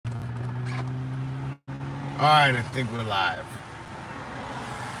Alright, I think we're live.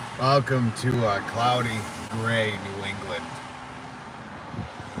 Welcome to cloudy, gray New England.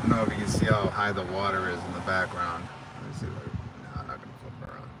 I don't know if you can see how high the water is in the background. Let me see if no, I'm not going to flip it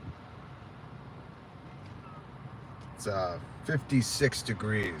around. It's 56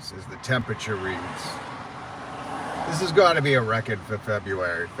 degrees is the temperature reads. This has got to be a record for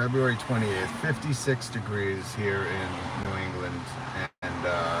February. February 28th, 56 degrees here in New England and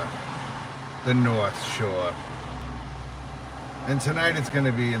the North Shore. And tonight it's going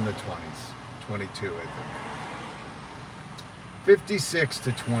to be in the 20s, 22 I think. 56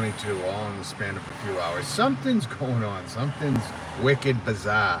 to 22 all in the span of a few hours. Something's going on, something's wicked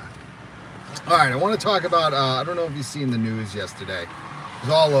bizarre. Alright, I want to talk about, I don't know if you've seen the news yesterday. It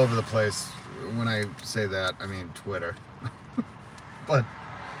was all over the place. When I say that, I mean Twitter. But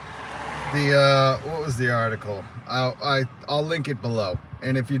the what was the article? I'll link it below.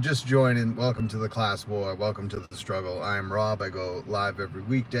 And if you're just joining, welcome to the class war, welcome to the struggle. I am Rob. I go live every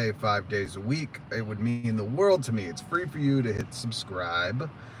weekday, 5 days a week. It would mean the world to me. It's free for you to hit subscribe.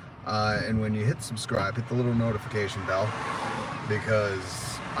 And when you hit subscribe, hit the little notification bell,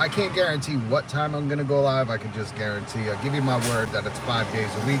 because I can't guarantee what time I'm gonna go live. I can just guarantee, I'll give you my word that it's 5 days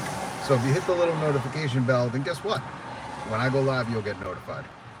a week. So if you hit the little notification bell, then guess what? When I go live, you'll get notified.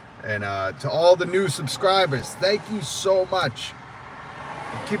 And to all the new subscribers, thank you so much.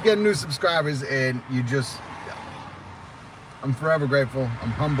 Keep getting new subscribers, and I'm forever grateful.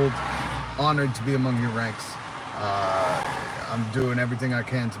 I'm humbled, honored to be among your ranks. I'm doing everything I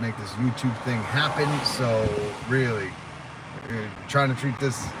can to make this YouTube thing happen. So really, trying to treat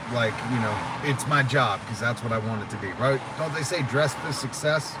this like, it's my job, because that's what I want it to be, right? Don't they say dress for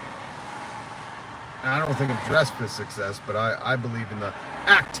success? I don't think I'm dressed for success, but I believe in the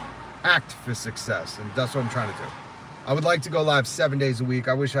act for success, and that's what I'm trying to do. I would like to go live 7 days a week.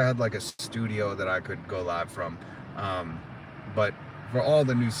 I wish I had like a studio that I could go live from. But for all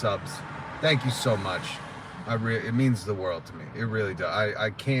the new subs, thank you so much. It means the world to me. It really does. I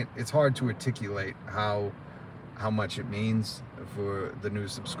can't, it's hard to articulate how much it means for the new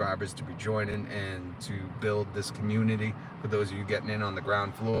subscribers to be joining and to build this community. For those of you getting in on the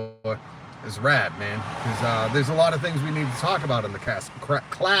ground floor, it's rad, man, because there's a lot of things we need to talk about in the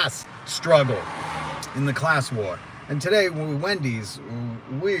class struggle, in the class war. And today with Wendy's,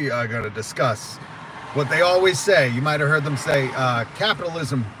 we are going to discuss what they always say. You might have heard them say,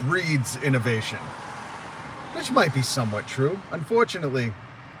 capitalism breeds innovation, which might be somewhat true. Unfortunately,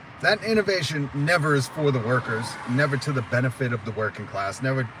 that innovation never is for the workers, never to the benefit of the working class,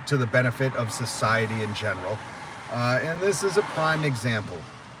 never to the benefit of society in general. And this is a prime example.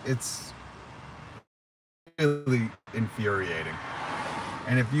 It's really infuriating.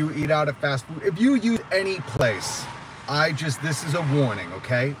 And if you eat out at fast food, if you use any place, this is a warning,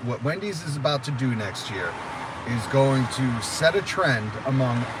 okay? What Wendy's is about to do next year is going to set a trend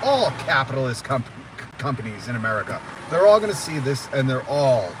among all capitalist companies in America. They're all going to see this, and they're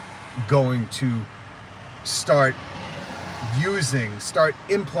all going to start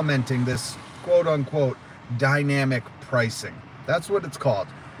implementing this quote-unquote dynamic pricing. That's what it's called.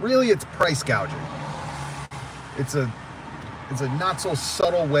 Really, it's price gouging. It's a not so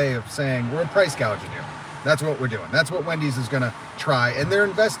subtle way of saying we're price gouging you. That's what we're doing. That's what Wendy's is going to try. And they're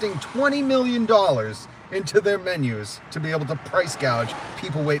investing $20 million into their menus to be able to price gouge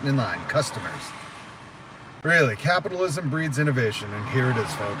people waiting in line, customers. Really, capitalism breeds innovation. And here it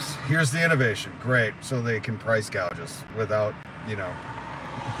is, folks. Here's the innovation. Great. So they can price gouge us without,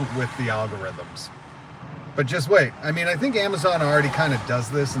 with the algorithms. But just wait. I mean, I think Amazon already kind of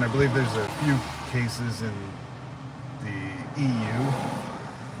does this. And I believe there's a few cases in the EU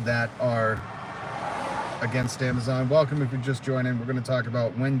that are against Amazon. Welcome if you're just joining. We're going to talk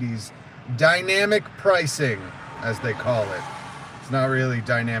about Wendy's dynamic pricing, as they call it. It's not really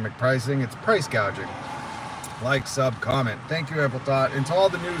dynamic pricing, it's price gouging. Like, sub, comment. Thank you, Apple Thought. And to all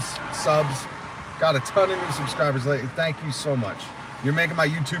the new subs, got a ton of new subscribers lately. Thank you so much. You're making my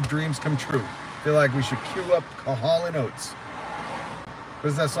YouTube dreams come true. Feel like we should cue up Hall & Oates.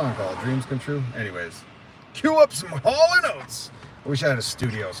 What is that song called? Dreams Come True? Anyways, cue up some Hall & Oates. I wish I had a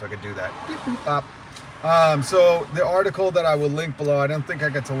studio so I could do that. Beep, boop, bop. So the article that I will link below, I don't think I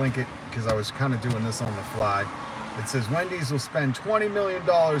got to link it because I was kind of doing this on the fly. It says Wendy's will spend $20 million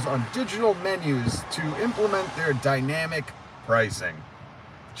on digital menus to implement their dynamic pricing.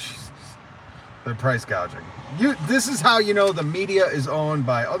 Jesus. They're price gouging. This is how you know the media is owned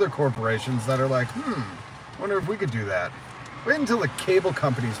by other corporations that are like, wonder if we could do that. Wait until the cable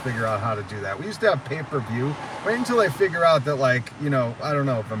companies figure out how to do that. We used to have pay-per-view. Wait until they figure out that, like, I don't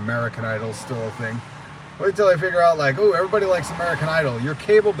know if American Idol's still a thing. Wait till they figure out, like, oh, everybody likes American Idol. Your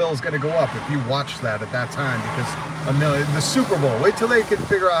cable bill is going to go up if you watch that at that time because the Super Bowl. Wait till they can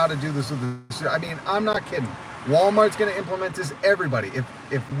figure out how to do this with the. I mean, I'm not kidding. Walmart's going to implement this. Everybody.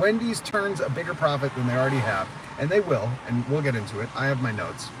 If Wendy's turns a bigger profit than they already have, and they will, and we'll get into it. I have my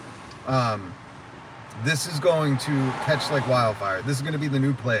notes. This is going to catch like wildfire. This is going to be the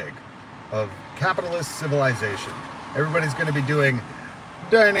new plague of capitalist civilization. Everybody's going to be doing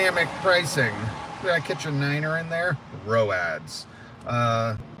dynamic pricing. Did I catch a niner in there? ROADs.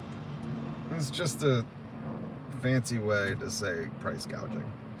 It's just a fancy way to say price gouging.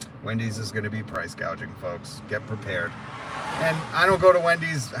 Wendy's is going to be price gouging, folks. Get prepared. And I don't go to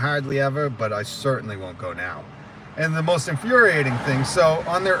Wendy's hardly ever, but I certainly won't go now. And the most infuriating thing, so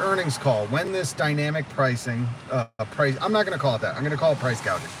on their earnings call, when this dynamic pricing, I'm not going to call it that. I'm going to call it price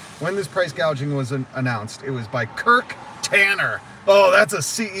gouging. When this price gouging was announced, it was by Kirk Tanner. Oh, that's a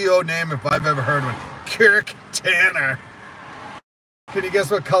CEO name if I've ever heard one. Kirk Tanner. Can you guess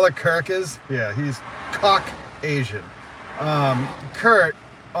what color Kirk is? Yeah, he's Caucasian. Kurt,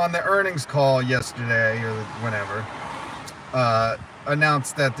 on the earnings call yesterday or whenever,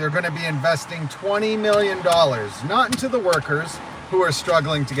 announced that they're going to be investing $20 million, not into the workers who are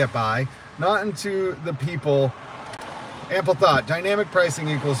struggling to get by, not into the people. Ample thought, dynamic pricing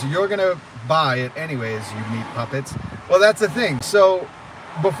equals you're going to buy it anyways, you meat puppets. Well, that's the thing. So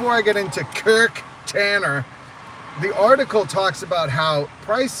before I get into Kirk Tanner, the article talks about how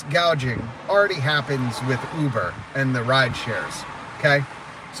price gouging already happens with Uber and the ride shares. Okay.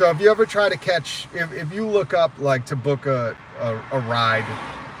 So if you ever try to catch, if you look up like to book a ride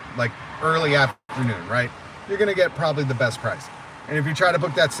like early afternoon, right, you're going to get probably the best price. And if you try to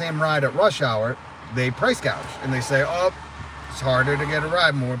book that same ride at rush hour, they price gouge and they say, oh, it's harder to get a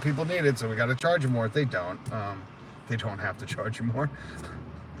ride, more people need it, so we got to charge you more. They don't have to charge you more.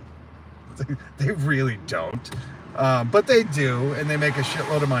 They really don't, but they do, and they make a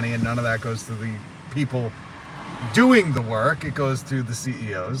shitload of money, and none of that goes to the people doing the work. It goes to the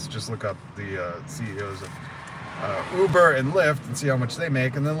CEOs. Just look up the CEOs of Uber and Lyft and see how much they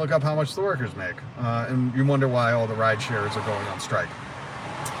make, and then look up how much the workers make, and you wonder why all the ride shares are going on strike.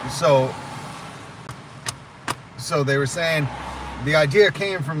 So they were saying the idea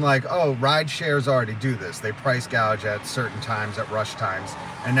came from like, oh, ride shares already do this. They price gouge at certain times, at rush times.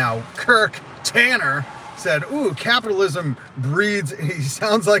 And now Kirk Tanner said, ooh, capitalism breeds. He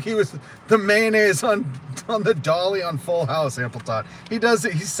sounds like he was the mayonnaise on the dolly on Full House, Ample thought. He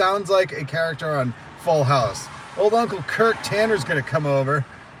sounds like a character on Full House. Old Uncle Kirk Tanner's going to come over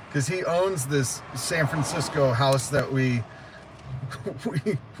because he owns this San Francisco house that we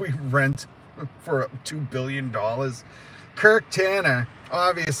rent for $2 billion. Kirk Tanner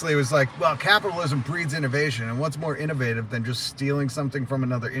obviously was like, well, capitalism breeds innovation, and what's more innovative than just stealing something from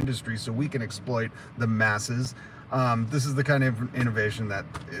another industry so we can exploit the masses? This is the kind of innovation that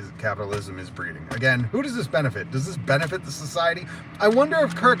capitalism is breeding. Again, who does this benefit? Does this benefit the society? I wonder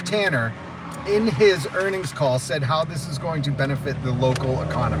if Kirk Tanner, in his earnings call, said how this is going to benefit the local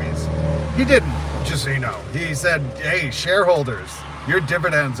economies. He didn't, just so you know. He said, hey, shareholders, your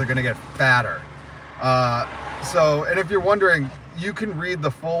dividends are going to get fatter. And if you're wondering, you can read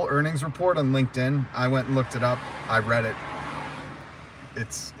the full earnings report on LinkedIn. I went and looked it up. I read it.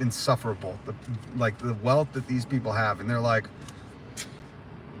 It's insufferable. The wealth that these people have. And they're like,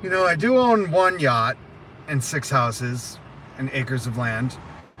 you know, I do own 1 yacht and 6 houses and acres of land,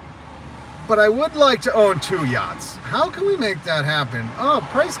 but I would like to own 2 yachts. How can we make that happen? Oh,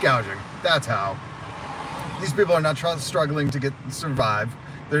 price gouging. That's how. These people are not struggling to survive.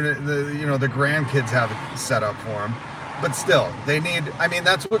 Their grandkids have it set up for them. But still, they need,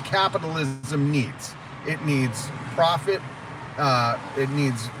 that's what capitalism needs. It needs profit. It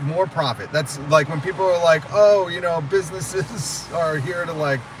needs more profit. That's like when people are like, oh, businesses are here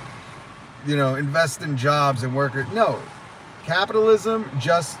to invest in jobs and workers. No, capitalism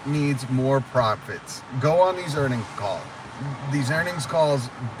just needs more profits. Go on these earnings calls. These earnings calls,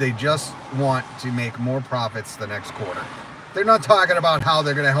 they just want to make more profits the next quarter. They're not talking about how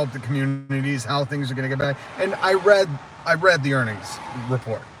they're going to help the communities, how things are going to get back. And I read the earnings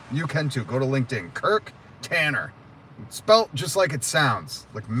report. You can too. Go to LinkedIn. Kirk Tanner. Spelt just like it sounds.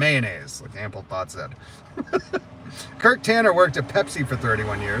 Like mayonnaise, like Ample Thought said. Kirk Tanner worked at Pepsi for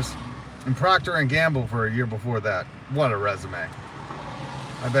 31 years and Procter & Gamble for a year before that. What a resume.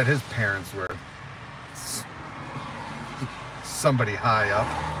 I bet his parents were somebody high up.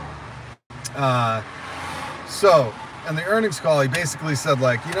 On the earnings call, he basically said,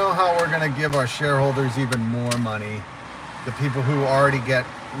 you know how we're going to give our shareholders even more money? The people who already get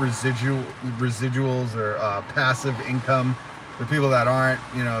residuals or passive income, the people that aren't,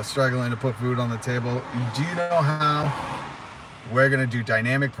 you know, struggling to put food on the table. Do you know how we're going to do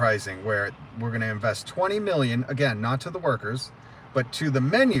dynamic pricing, where we're going to invest 20 million, again, not to the workers, but to the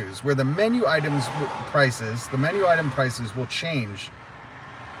menus, where the menu item prices will change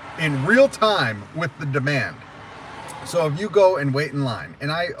in real time with the demand. So if you go and wait in line,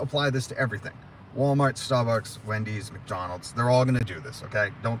 and I apply this to everything, Walmart, Starbucks, Wendy's, McDonald's, they're all going to do this, okay?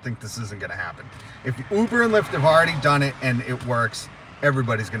 Don't think this isn't going to happen. If Uber and Lyft have already done it and it works,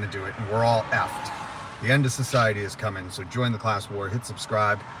 everybody's going to do it, and we're all effed. The end of society is coming, so join the class war, hit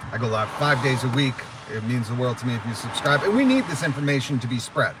subscribe. I go live 5 days a week. It means the world to me if you subscribe, and we need this information to be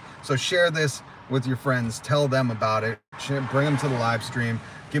spread. So share this with your friends, tell them about it, bring them to the live stream,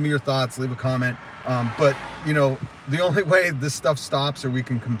 give me your thoughts, leave a comment. But you know, the only way this stuff stops, or we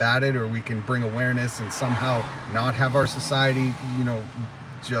can combat it, or we can bring awareness and somehow not have our society, you know,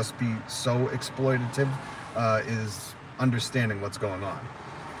 just be so exploitative, is understanding what's going on.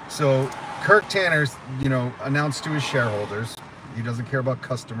 So Kirk Tanner, you know, announced to his shareholders, he doesn't care about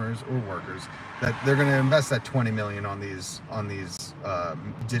customers or workers, that they're going to invest that 20 million on these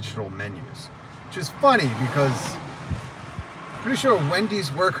digital menus, which is funny because I'm pretty sure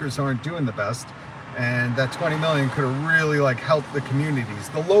Wendy's workers aren't doing the best, and that 20 million could have really like helped the communities,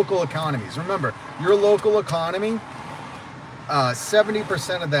 the local economies. Remember, your local economy,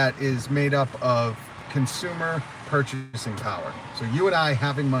 70% of that is made up of consumer purchasing power. So you and I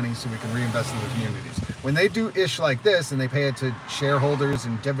having money so we can reinvest in the communities. When they do ish like this and they pay it to shareholders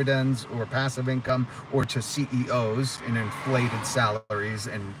in dividends or passive income, or to CEOs in inflated salaries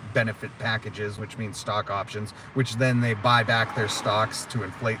and benefit packages, which means stock options, which then they buy back their stocks to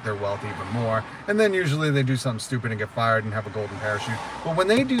inflate their wealth even more. And then usually they do something stupid and get fired and have a golden parachute. But when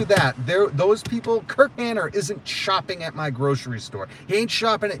they do that, those people, Kirk Tanner isn't shopping at my grocery store. He ain't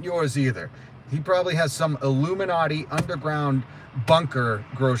shopping at yours either. He probably has some Illuminati underground bunker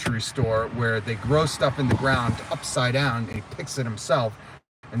grocery store where they grow stuff in the ground upside down, and he picks it himself.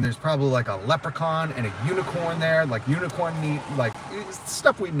 And there's probably like a leprechaun and a unicorn there, like unicorn meat, like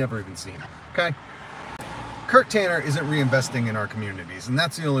stuff we've never even seen, okay? Kirk Tanner isn't reinvesting in our communities, and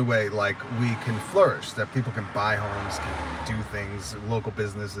that's the only way like we can flourish, that people can buy homes, can do things, local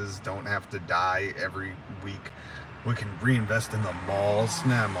businesses don't have to die every week. We can reinvest in the malls.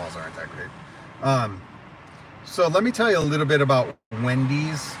 Nah, malls aren't that great. So let me tell you a little bit about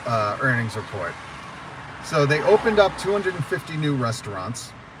Wendy's earnings report. So they opened up 250 new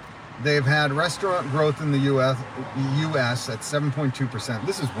restaurants. They've had restaurant growth in the US at 7.2%.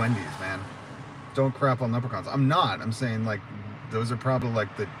 This is Wendy's, man. Don't crap on leprechauns. I'm not. I'm saying like those are probably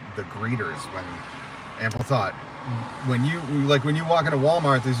like the greeters when ample thought. When you walk into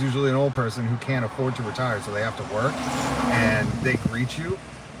Walmart, there's usually an old person who can't afford to retire, so they have to work, and they greet you.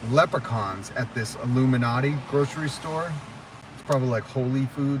 Leprechauns at this Illuminati grocery store, it's probably like Holy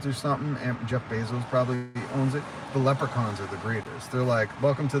Foods or something, and Jeff Bezos probably owns it. The leprechauns are the greeters. They're like,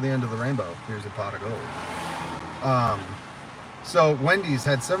 welcome to the end of the rainbow, here's a pot of gold. So Wendy's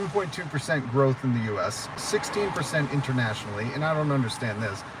had 7.2% growth in the US, 16% internationally, and I don't understand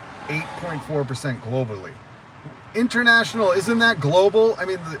this, 8.4% globally. International, isn't that global? I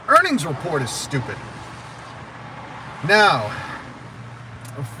mean, the earnings report is stupid. Now,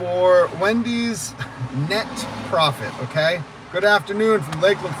 for Wendy's net profit, okay? Good afternoon from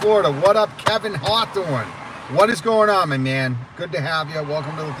Lakeland, Florida. What up, Kevin Hawthorne? What is going on, my man? Good to have you.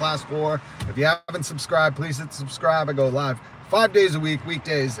 Welcome to the Class 4. If you haven't subscribed, please hit subscribe. I go live 5 days a week,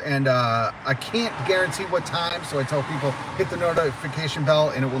 weekdays, and I can't guarantee what time, so I tell people hit the notification bell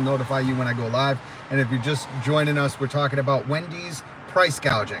and it will notify you when I go live. And if you're just joining us, we're talking about Wendy's price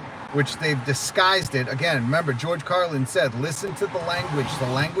gouging, which they've disguised it. Again, remember, George Carlin said, listen to the language. The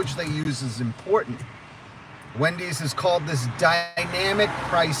language they use is important. Wendy's has called this dynamic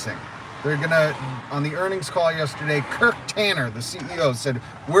pricing. They're gonna, on the earnings call yesterday, Kirk Tanner, the CEO, said,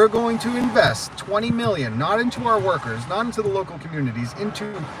 we're going to invest 20 million, not into our workers, not into the local communities,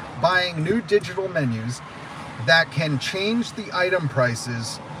 into buying new digital menus that can change the item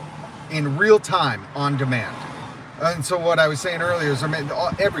prices in real time on demand. And so what I was saying earlier is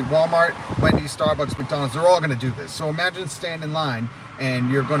every Walmart, Wendy's, Starbucks, McDonald's, they're all going to do this. So imagine standing in line and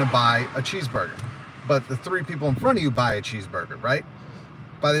you're going to buy a cheeseburger, but the three people in front of you buy a cheeseburger, right?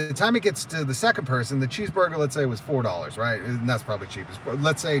 By the time it gets to the second person, the cheeseburger, let's say, was $4, right? And that's probably cheapest.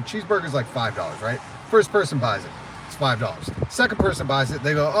 Let's say cheeseburger's like $5, right? First person buys it, it's $5. Second person buys it,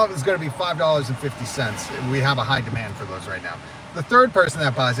 they go, oh, it's going to be $5.50. We have a high demand for those right now. The third person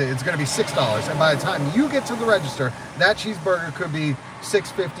that buys it, it's going to be $6. And by the time you get to the register, that cheeseburger could be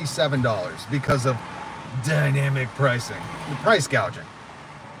 $6.50, $7 because of dynamic pricing, price gouging.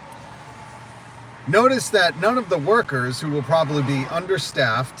 Notice that none of the workers, who will probably be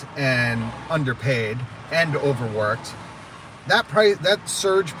understaffed and underpaid and overworked, that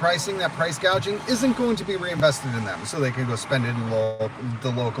surge pricing, that price gouging, isn't going to be reinvested in them, so they can go spend it in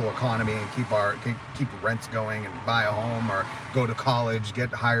the local economy and keep rents going and buy a home or go to college, get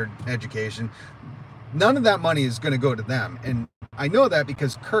higher education. None of that money is going to go to them. And I know that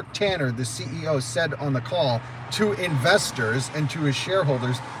because Kirk Tanner, the CEO, said on the call to investors and to his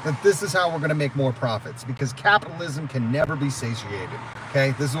shareholders that this is how we're going to make more profits, because capitalism can never be satiated.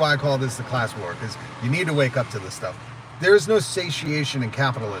 Okay, this is why I call this the class war, because you need to wake up to this stuff. There is no satiation in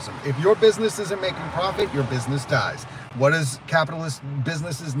capitalism. If your business isn't making profit, your business dies. What does capitalist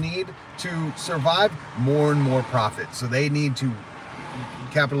businesses need to survive? More and more profit. So they need to,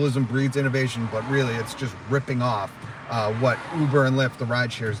 capitalism breeds innovation, but really it's just ripping off what Uber and Lyft, the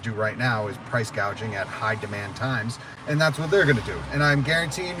ride shares, do right now, is price gouging at high demand times. And that's what they're going to do. And I'm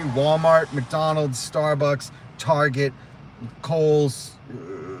guaranteeing you Walmart, McDonald's, Starbucks, Target, Kohl's,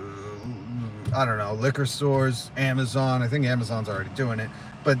 I don't know, liquor stores, Amazon. I think Amazon's already doing it,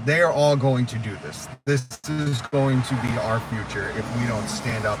 but they are all going to do this. This is going to be our future if we don't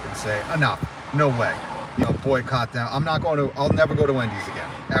stand up and say, enough, no way. You know, boycott them. I'll never go to Wendy's again.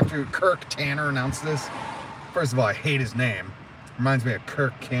 After Kirk Tanner announced this, first of all, I hate his name. Reminds me of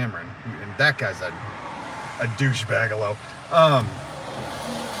Kirk Cameron, and that guy's a douchebagalo.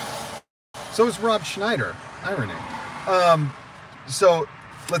 So is Rob Schneider. Irony. So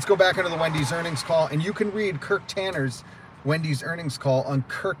let's go back into the Wendy's earnings call, and you can read Kirk Tanner's Wendy's earnings call on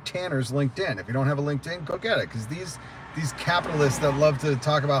Kirk Tanner's LinkedIn. If you don't have a LinkedIn, go get it, because these capitalists that love to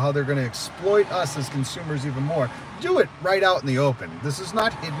talk about how they're going to exploit us as consumers even more, do it right out in the open. This is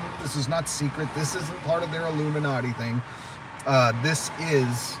not hidden. This is not secret. This isn't part of their Illuminati thing. This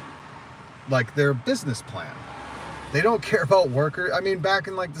is like their business plan. They don't care about workers. I mean, back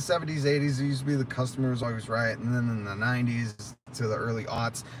in like the 70s, 80s, it used to be the customer was always right. And then in the 90s to the early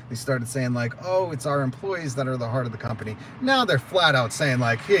aughts, they started saying like, oh, it's our employees that are the heart of the company. Now they're flat out saying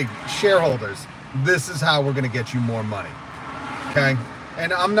like, hey, shareholders, this is how we're going to get you more money. Okay?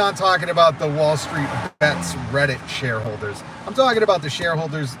 And I'm not talking about the Wall Street Bets Reddit shareholders. I'm talking about the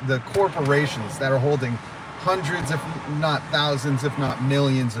shareholders, the corporations that are holding hundreds, if not thousands, if not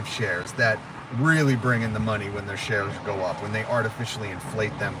millions of shares that really bring in the money when their shares go up, when they artificially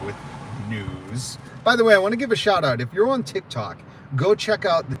inflate them with news. By the way, I want to give a shout out. If you're on TikTok, go check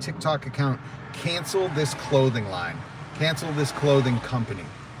out the TikTok account, Cancel This Clothing Line, Cancel This Clothing Company.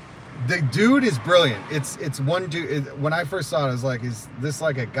 The dude is brilliant. It's one dude. When I first saw it, I was like, is this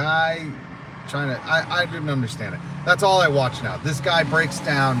like a guy trying to, I didn't understand it. That's all I watch now. This guy breaks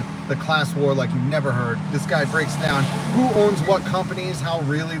down the class war like you've never heard. This guy breaks down who owns what companies, how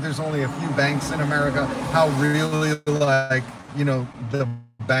really there's only a few banks in America, how really, like, you know, the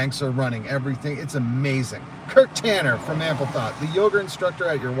banks are running everything. It's amazing. Kirk Tanner from Ample Thought, the yoga instructor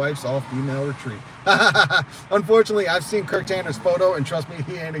at your wife's all-female retreat. Unfortunately, I've seen Kirk Tanner's photo, and trust me,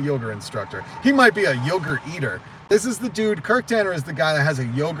 he ain't a yoga instructor. He might be a yogurt eater. This is the dude. Kirk Tanner is the guy that has a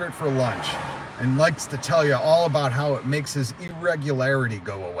yogurt for lunch and likes to tell you all about how it makes his irregularity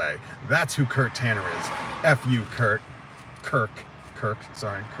go away. That's who Kirk Tanner is. F you, Kurt. Kurt.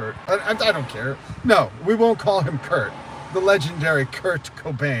 I don't care. No, we won't call him Kurt. The legendary Kurt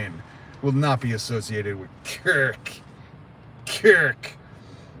Cobain will not be associated with Kirk.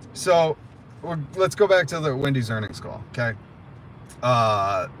 So let's go back to the Wendy's earnings call, okay?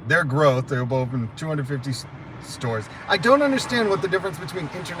 Their growth, they'll open 250 stores. I don't understand what the difference between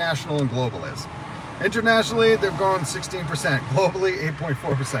international and global is. Internationally, they're growing 16%. Globally,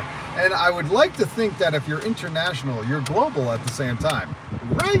 8.4%. And I would like to think that if you're international, you're global at the same time.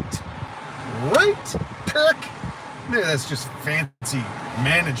 Right? Kirk? Maybe that's just fancy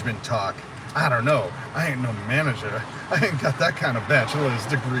management talk. I don't know. I ain't no manager. I ain't got that kind of bachelor's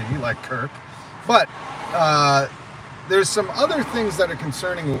degree like Kirk. But there's some other things that are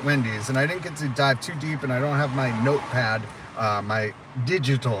concerning with Wendy's, and I didn't get to dive too deep, and I don't have my notepad, my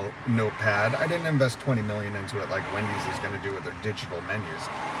digital notepad. I didn't invest $20 million into it like Wendy's is going to do with their digital menus.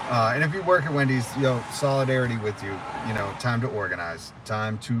 And if you work at Wendy's, solidarity with you. Time to organize.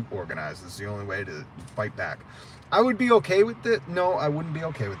 This is the only way to fight back. I would be okay with it. No, I wouldn't be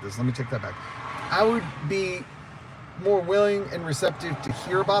okay with this. Let me take that back. I would be more willing and receptive to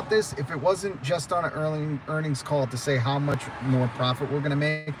hear about this if it wasn't just on an earnings call to say how much more profit we're going to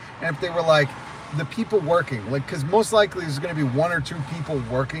make. And if they were like, the people working, like, because most likely there's going to be 1 or 2 people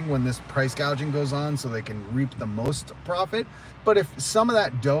working when this price gouging goes on, so they can reap the most profit. But if some of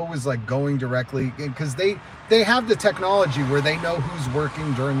that dough is like going directly, because they have the technology where they know who's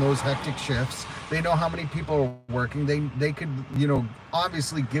working during those hectic shifts, they know how many people are working, they could, you know,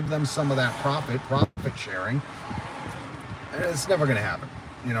 obviously give them some of that profit sharing. And it's never going to happen.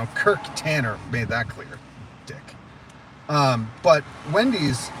 You know, Kirk Tanner made that clear, dick. But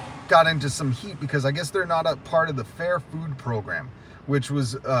Wendy's got into some heat because I guess they're not a part of the Fair Food Program, which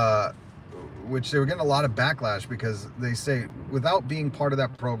was which they were getting a lot of backlash because they say without being part of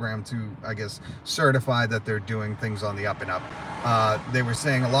that program to, I guess, certify that they're doing things on the up and up, they were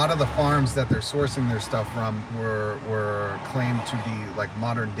saying a lot of the farms that they're sourcing their stuff from were claimed to be like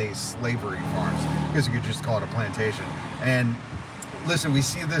modern day slavery farms, because you could just call it a plantation. And listen, we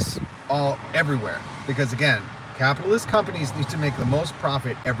see this all everywhere because, again, capitalist companies need to make the most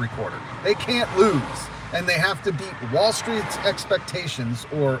profit every quarter. They can't lose, and they have to beat Wall Street's expectations,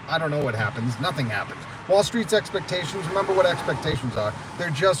 or I don't know what happens. Nothing happens. Wall Street's expectations, remember what expectations are. They're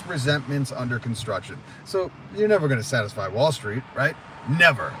just resentments under construction. So you're never going to satisfy Wall Street, right?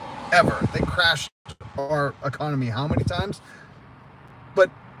 Never, ever. They crashed our economy how many times? But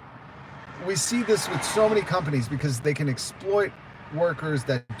we see this with so many companies because they can exploit workers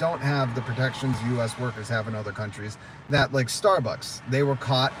that don't have the protections U.S. workers have in other countries. That, like Starbucks, they were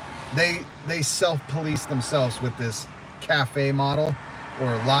caught. They self-police themselves with this cafe model,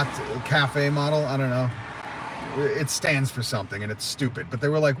 or cafe model. I don't know. It stands for something and it's stupid. But they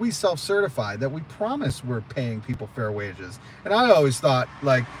were like, we self-certify that we promise we're paying people fair wages. And I always thought,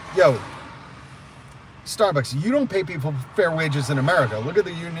 like, yo, Starbucks, you don't pay people fair wages in America. Look at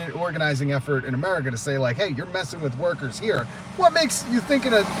the union organizing effort in America to say, like, hey, you're messing with workers here. What makes you think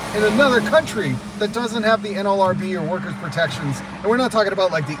in another country that doesn't have the NLRB or workers' protections, and we're not talking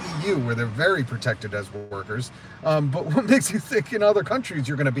about like the EU where they're very protected as workers, but what makes you think in other countries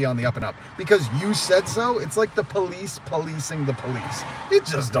you're going to be on the up and up? Because you said so? It's like the police policing the police. It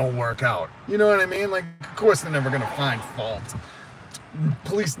just don't work out. You know what I mean? Like, of course they're never going to find fault.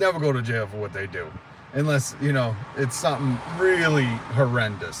 Police never go to jail for what they do. Unless, you know, it's something really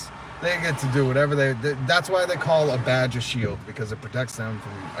horrendous. They get to do whatever that's why they call a badge a shield, because it protects them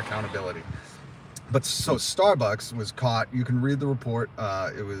from accountability. But so Starbucks was caught. You can read the report.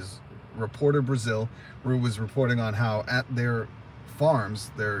 It was Reporter Brazil, who was reporting on how at their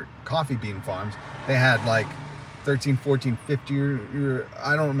farms, their coffee bean farms, they had like 13, 14, 50,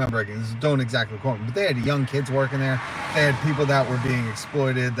 I don't remember again, don't exactly quote me, but they had young kids working there. They had people that were being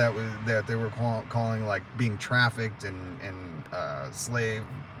exploited, that they were calling like being trafficked and slave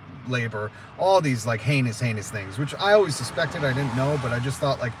labor, all these like heinous things, which I always suspected. I didn't know, but I just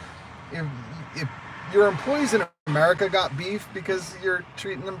thought, like, if your employees in America got beef because you're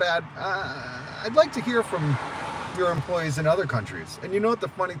treating them bad, I'd like to hear from your employees in other countries. And you know what the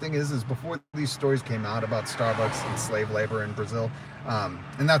funny thing is before these stories came out about Starbucks and slave labor in Brazil,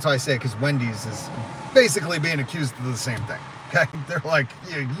 and that's why I say, because Wendy's is basically being accused of the same thing. Okay, they're like,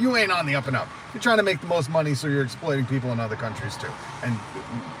 you ain't on the up and up. You're trying to make the most money, so you're exploiting people in other countries too, and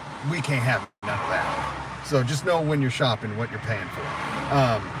we can't have none of that. So just know when you're shopping what you're paying for.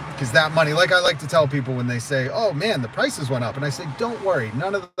 Because that money, like I like to tell people when they say, oh man, the prices went up, and I say, don't worry,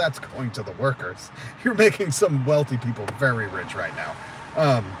 none of that's going to the workers. You're making some wealthy people very rich right now.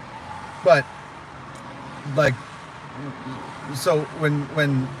 But like, so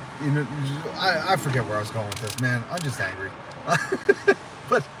when you know, I forget where I was going with this, man. I'm just angry.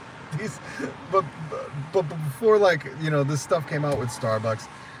 but before, like, you know, this stuff came out with Starbucks,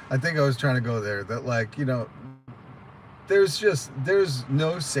 I think I was trying to go there, that, like, you know, there's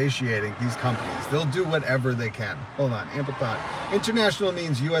no satiating these companies. They'll do whatever they can. Hold on, ample thought. International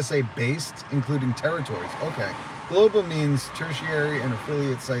means USA based, including territories. Okay. Global means tertiary and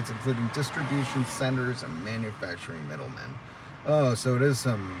affiliate sites, including distribution centers and manufacturing middlemen. Oh, so it is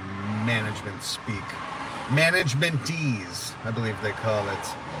some management speak. Managementese, I believe they call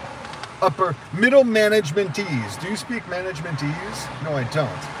it. Upper middle managementese. Do you speak managementese? No, I don't.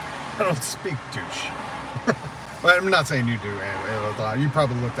 I don't speak douche. Well, I'm not saying you do, you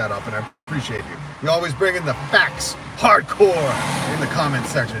probably looked that up, and I appreciate you. You always bring in the facts, hardcore, in the comment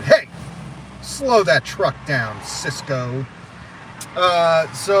section. Hey, slow that truck down, Cisco.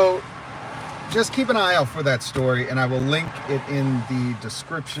 So just keep an eye out for that story, and I will link it in the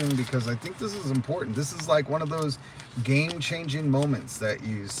description, because I think this is important. This is like one of those game-changing moments that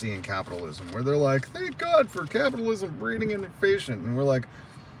you see in capitalism, where they're like, thank God for capitalism breeding innovation, and we're like,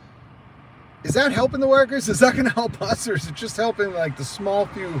 is that helping the workers? Is that going to help us? Or is it just helping like the small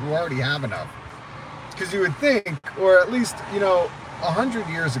few who already have enough? Because you would think, or at least, you know, 100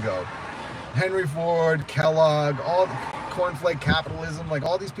 years ago, Henry Ford, Kellogg, all the cornflake capitalism, like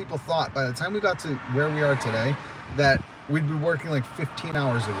all these people thought by the time we got to where we are today that we'd be working like 15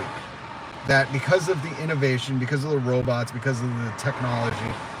 hours a week. That because of the innovation, because of the robots, because of the technology,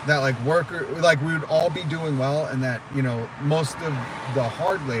 that like we would all be doing well, and that, you know, most of the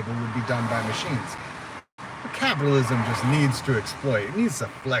hard labor would be done by machines. But capitalism just needs to exploit. It needs to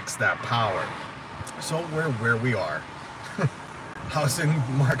flex that power. So we're where we are. Housing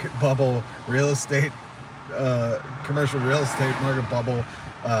market bubble, real estate, commercial real estate market bubble,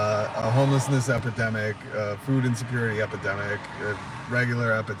 a homelessness epidemic, food insecurity epidemic, a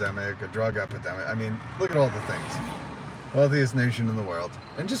regular epidemic, a drug epidemic. I mean, look at all the things. Wealthiest nation in the world.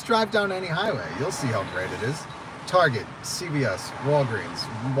 And just drive down any highway. You'll see how great it is. Target, CVS, Walgreens,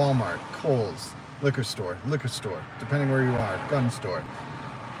 Walmart, Kohl's, liquor store, depending where you are, gun store.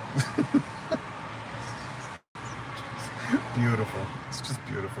 Beautiful. It's just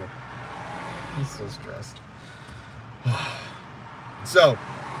beautiful. I'm so stressed. So,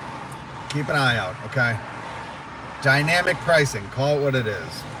 keep an eye out, okay? Dynamic pricing, call it what it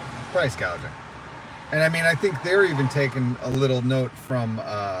is. Price gouging. And I mean, I think they're even taking a little note from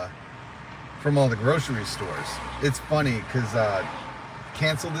all the grocery stores. It's funny because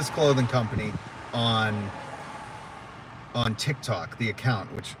cancel this clothing company on TikTok, the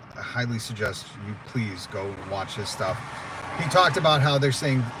account, which I highly suggest you please go and watch his stuff. He talked about how they're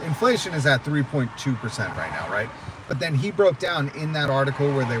saying inflation is at 3.2% right now, right? But then he broke down in that article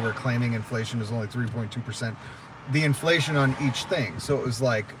where they were claiming inflation is only 3.2%, the inflation on each thing. So it was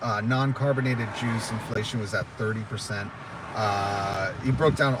like non-carbonated juice inflation was at 30%. He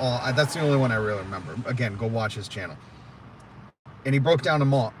broke down that's the only one I really remember. Again, go watch his channel. And he broke down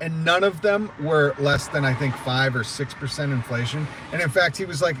them all, and none of them were less than, I think, 5 or 6% inflation. And in fact, he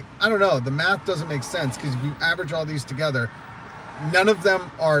was like, I don't know, the math doesn't make sense, because if you average all these together, none of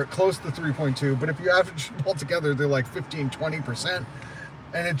them are close to 3.2, but if you average them all together, they're like 15, 20%,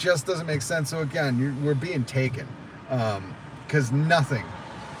 and it just doesn't make sense. So again, we're being taken, because nothing,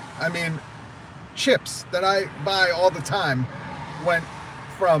 I mean, chips that I buy all the time went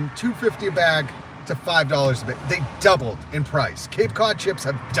from $2.50 a bag to $5 a bit. They doubled in price. Cape Cod chips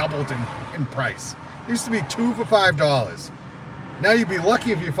have doubled in price. It used to be 2 for $5. Now you'd be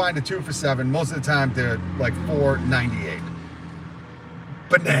lucky if you find a 2 for $7. Most of the time they're like $4.98.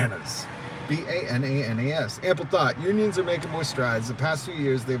 Bananas. B-A-N-A-N-A-S. Ample thought. Unions are making more strides. The past 2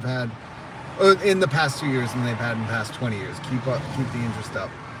 years they've had, in the past 2 years than they've had in the past 20 years. Keep the interest up.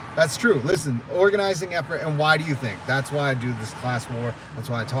 That's true. Listen, organizing effort, and why do you think? That's why I do this class war. That's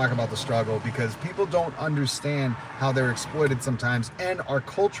why I talk about the struggle, because people don't understand how they're exploited sometimes, and our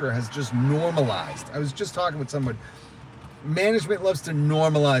culture has just normalized. I was just talking with someone. Management loves to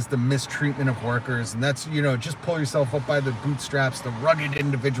normalize the mistreatment of workers, and that's, you know, just pull yourself up by the bootstraps, the rugged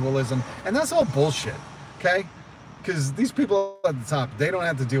individualism, and that's all bullshit, okay? Because these people at the top, they don't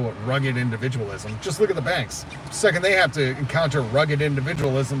have to deal with rugged individualism. Just look at the banks. The second they have to encounter rugged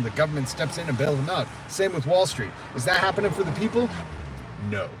individualism, the government steps in and bails them out. Same with Wall Street. Is that happening for the people?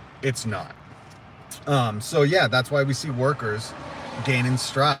 No, it's not. So yeah, that's why we see workers gaining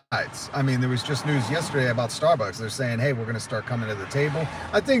strides. I mean, there was just news yesterday about Starbucks. They're saying, hey, we're going to start coming to the table.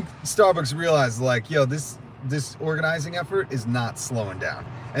 I think Starbucks realized, like, yo, this organizing effort is not slowing down,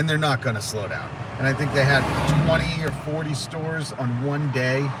 and they're not going to slow down. And I think they had 20 or 40 stores on one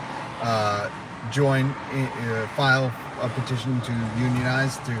day file a petition to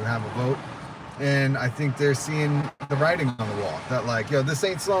unionize, to have a vote. And I think they're seeing the writing on the wall that, like, yo, this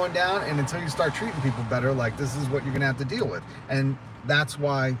ain't slowing down, and until you start treating people better, like, this is what you're gonna have to deal with. And that's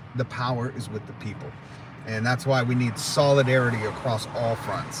why the power is with the people, and that's why we need solidarity across all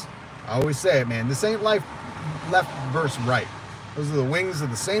fronts. I always say it, man, this ain't life left versus right. Those are the wings of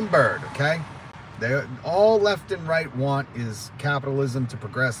the same bird, okay? They all left and right want is capitalism to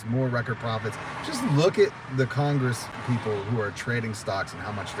progress, more record profits. Just look at the Congress people who are trading stocks and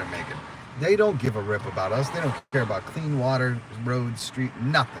how much they're making. They don't give a rip about us. They don't care about clean water, roads, street,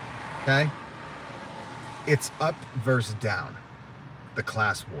 nothing, okay? It's up versus down, the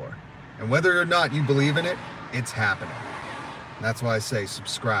class war. And whether or not you believe in it, it's happening. And that's why I say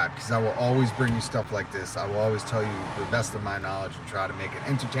subscribe, because I will always bring you stuff like this. I will always tell you the best of my knowledge and try to make it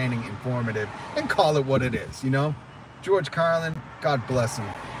entertaining, informative, and call it what it is, you know? George Carlin, God bless him.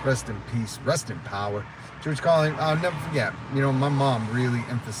 Rest in peace, rest in power. George Carlin, I'll never forget, you know, my mom really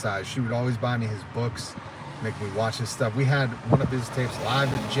emphasized, she would always buy me his books, make me watch his stuff. We had one of his tapes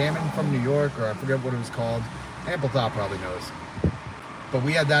live in Jamming from New York, or I forget what it was called. Ample Thought probably knows. But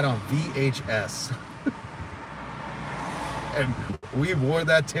we had that on VHS. And we wore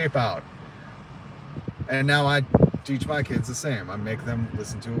that tape out. And now I teach my kids the same. I make them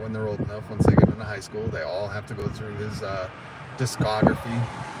listen to it when they're old enough. Once they get into high school, they all have to go through his discography,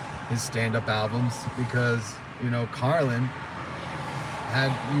 his stand-up albums, because, you know, Carlin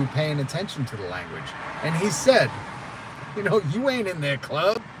had you paying attention to the language. And he said, you know, you ain't in their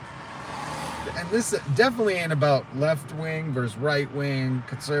club. And this definitely ain't about left-wing versus right-wing,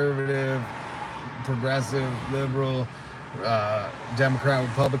 conservative, progressive, liberal, Democrat,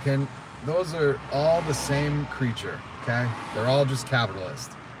 Republican. Those are all the same creature, okay? They're all just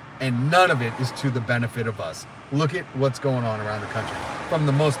capitalists. And none of it is to the benefit of us. Look at what's going on around the country. From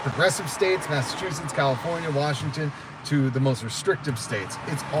the most progressive states, Massachusetts, California, Washington, to the most restrictive states.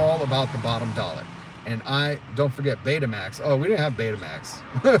 It's all about the bottom dollar. And don't forget Betamax. Oh, we didn't have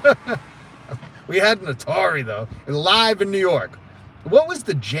Betamax. We had an Atari, though. Live in New York. What was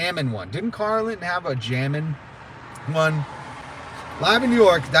the Jammin' one? Didn't Carlin have a Jammin' one? Live in New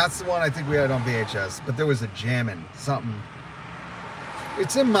York, that's the one I think we had on VHS. But there was a Jammin' something.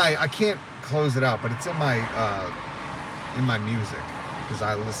 It's in my, I can't close it out, but it's in my music. Because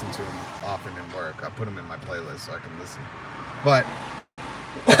I listen to them often in work. I put them in my playlist so I can listen. But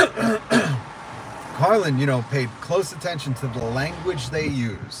Carlin, you know, paid close attention to the language they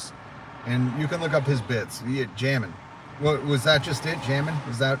use. And you can look up his bits. Jammin'. What, was that just it? Jammin'?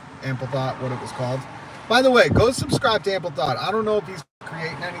 Was that Ample Thought what it was called? By the way, go subscribe to Ample Thought. I don't know if he's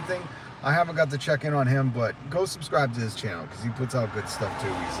creating anything. I haven't got to check in on him, but go subscribe to his channel because he puts out good stuff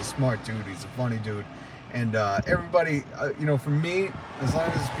too. He's a smart dude. He's a funny dude. And everybody, you know, for me, as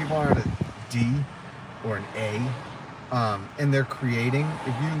long as people aren't a D or an A, and they're creating,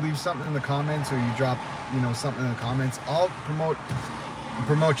 if you leave something in the comments or you drop, you know, something in the comments, I'll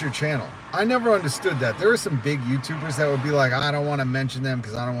promote your channel. I never understood that. There are some big YouTubers that would be like, I don't want to mention them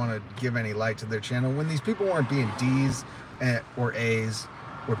because I don't want to give any light to their channel, when these people weren't being D's or A's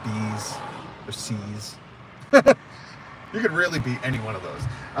or B's or C's. You could really be any one of those.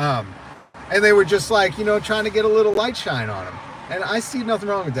 And they were just like, you know, trying to get a little light shine on them. And I see nothing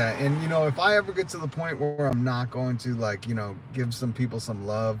wrong with that. And, you know, if I ever get to the point where I'm not going to, like, you know, give some people some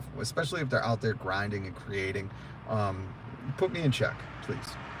love, especially if they're out there grinding and creating, put me in check, please.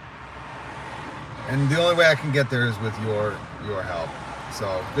 And the only way I can get there is with your help.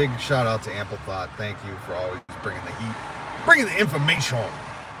 So big shout out to Ample Thought. Thank you for always bringing the heat, bringing the information.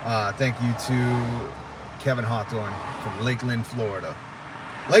 Thank you to Kevin Hawthorne from Lakeland, Florida.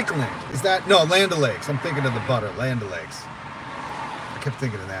 Lakeland, is that? No, Land O'Lakes. I'm thinking of the butter, Land O'Lakes. I kept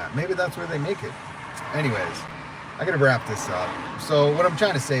thinking of that. Maybe that's where they make it. Anyways, I gotta wrap this up. So what I'm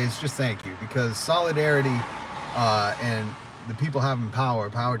trying to say is just thank you, because solidarity and the people having power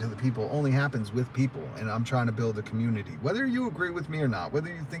to the people, only happens with people. And I'm trying to build a community, whether you agree with me or not, whether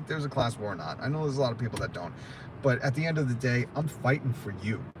you think there's a class war or not. I know there's a lot of people that don't, but at the end of the day, I'm fighting for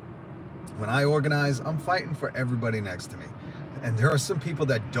you. When I organize, I'm fighting for everybody next to me. And there are some people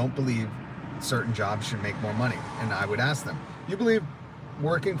that don't believe certain jobs should make more money. And I would ask them, you believe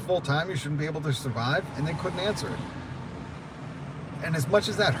working full-time you shouldn't be able to survive? And they couldn't answer it. And as much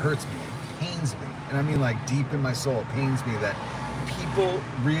as that hurts me, it pains me, and I mean like deep in my soul, it pains me that people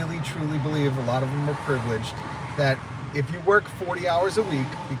really truly believe, a lot of them are privileged, that if you work 40 hours a week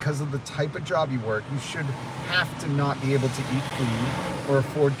because of the type of job you work, you should have to not be able to eat food or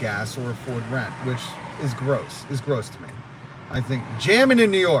afford gas or afford rent, which is gross to me. I think Jammin' in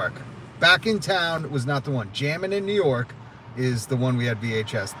New York, back in town, was not the one. Jammin' in New York is the one we had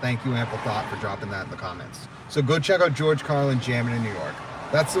VHS. Thank you, Ample Thought, for dropping that in the comments. So go check out George Carlin, Jammin' in New York.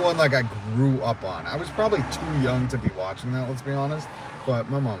 That's the one like I grew up on. I was probably too young to be watching that, let's be honest, but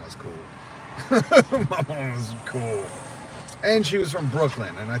my mom was cool. My mom was cool. And she was from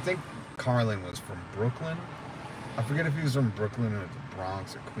Brooklyn, and I think Carlin was from Brooklyn. I forget if he was from Brooklyn or the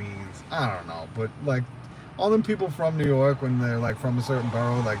Bronx or Queens. I don't know, but like all them people from New York, when they're like from a certain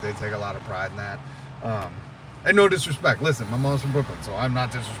borough, like they take a lot of pride in that. And no disrespect. Listen, my mom's from Brooklyn, so I'm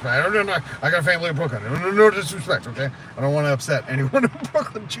not disrespecting. I got a family in Brooklyn. No disrespect, okay? I don't want to upset anyone in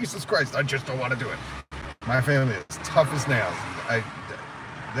Brooklyn. Jesus Christ, I just don't want to do it. My family is tough as nails.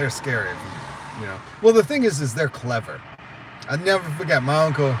 They're scary, you know. Well, the thing is they're clever. I never forget my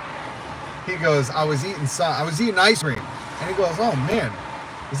uncle. He goes, I was eating ice cream, and he goes, oh man,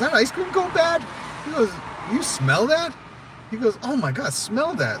 is that ice cream go bad? He goes, you smell that? He goes, oh my God,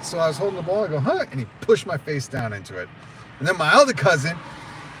 smell that. So I was holding the ball, I go, huh? And he pushed my face down into it. And then my other cousin,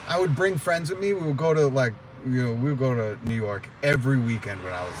 I would bring friends with me. We would go to like, you know, we would go to New York every weekend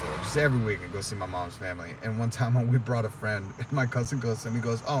when I was little, just every weekend, go see my mom's family. And one time we brought a friend, and my cousin goes to him, he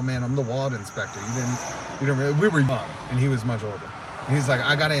goes, oh man, I'm the ward inspector. You didn't really, we were young, and he was much older. And he's like,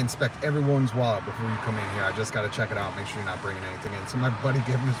 I got to inspect everyone's wallet before you come in here. I just got to check it out, make sure you're not bringing anything in. So my buddy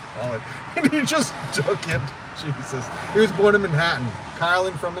gave him his wallet, and he just took it. Jesus. He was born in Manhattan.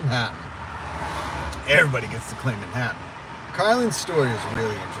 Carlin from Manhattan. Everybody gets to claim Manhattan. Carlin's story is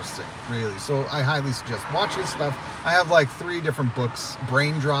really interesting, really. So I highly suggest watch his stuff. I have like 3 different books.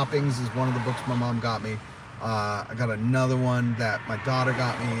 Brain Droppings is one of the books my mom got me. I got another one that my daughter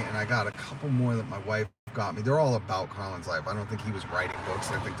got me, and I got a couple more that my wife got me. They're all about Carlin's life. I don't think he was writing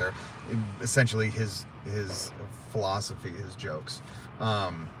books. I think they're essentially his philosophy, his jokes.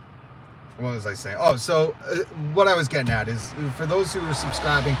 What was I saying? Oh, so what I was getting at is, for those who are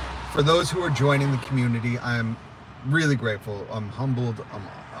subscribing, for those who are joining the community, I'm really grateful. I'm humbled. I'm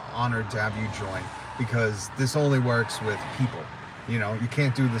honored to have you join, because this only works with people. You know, you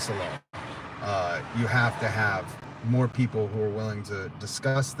can't do this alone. You have to have more people who are willing to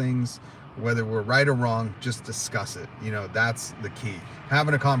discuss things, whether we're right or wrong. Just discuss it. You know, that's the key.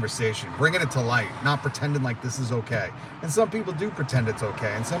 Having a conversation, bringing it to light, not pretending like this is okay. And some people do pretend it's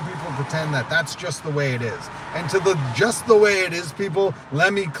okay, and some people pretend that that's just the way it is. And to the just the way it is people,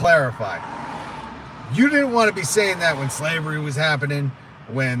 let me clarify. You didn't want to be saying that when slavery was happening,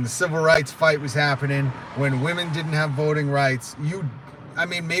 when the civil rights fight was happening, when women didn't have voting rights. I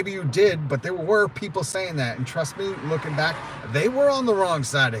mean, maybe you did, but there were people saying that. And trust me, looking back, they were on the wrong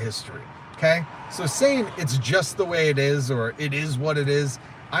side of history. Okay? So saying it's just the way it is, or it is what it is,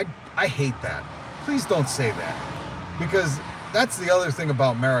 I hate that. Please don't say that. Because that's the other thing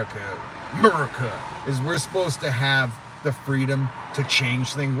about America, is we're supposed to have the freedom to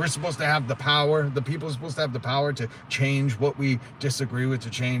change things. We're supposed to have the power. The people are supposed to have the power to change what we disagree with, to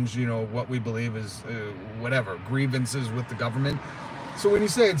change, you know, what we believe is whatever, grievances with the government. So when you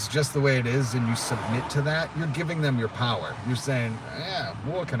say it's just the way it is and you submit to that, you're giving them your power. You're saying, yeah,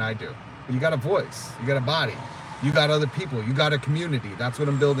 what can I do? You got a voice, you got a body, you got other people, you got a community. That's what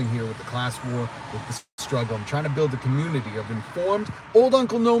I'm building here with the class war, with the struggle. I'm trying to build a community of informed. Old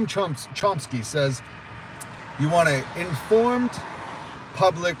Uncle Noam Chomsky says, you want an informed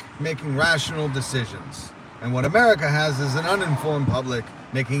public making rational decisions. And what America has is an uninformed public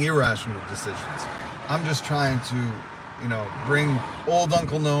making irrational decisions. I'm just trying to, you know, bring old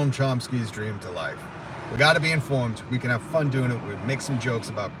Uncle Noam Chomsky's dream to life. We got to be informed. We can have fun doing it. We make some jokes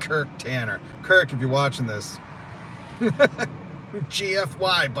about Kirk Tanner. Kirk, if you're watching this,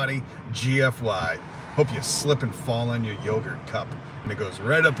 GFY, buddy. GFY. Hope you slip and fall on your yogurt cup, and it goes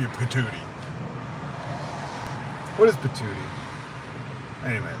right up your patootie. What is patootie?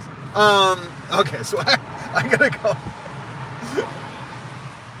 Anyways, okay, so I gotta go.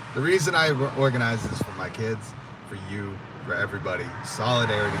 The reason I organize this for my kids, for you, for everybody.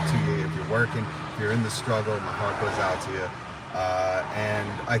 Solidarity to you if you're working, if you're in the struggle. My heart goes out to you. And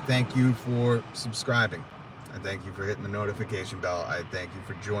I thank you for subscribing. I thank you for hitting the notification bell. I thank you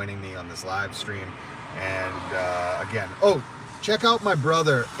for joining me on this live stream. And again, oh, check out my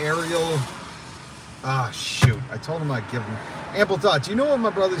brother, Ariel. Shoot. I told him I'd give him ample thought. Do you know what my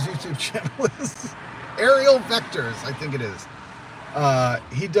brother's YouTube channel is? Aerial Vectors, I think it is.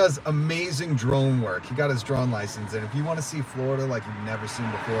 He does amazing drone work. He got his drone license, and if you want to see Florida like you've never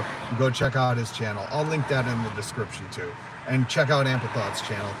seen before, go check out his channel. I'll link that in the description too. And check out Ample Thoughts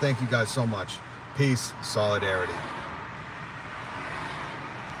channel. Thank you guys so much. Peace, solidarity.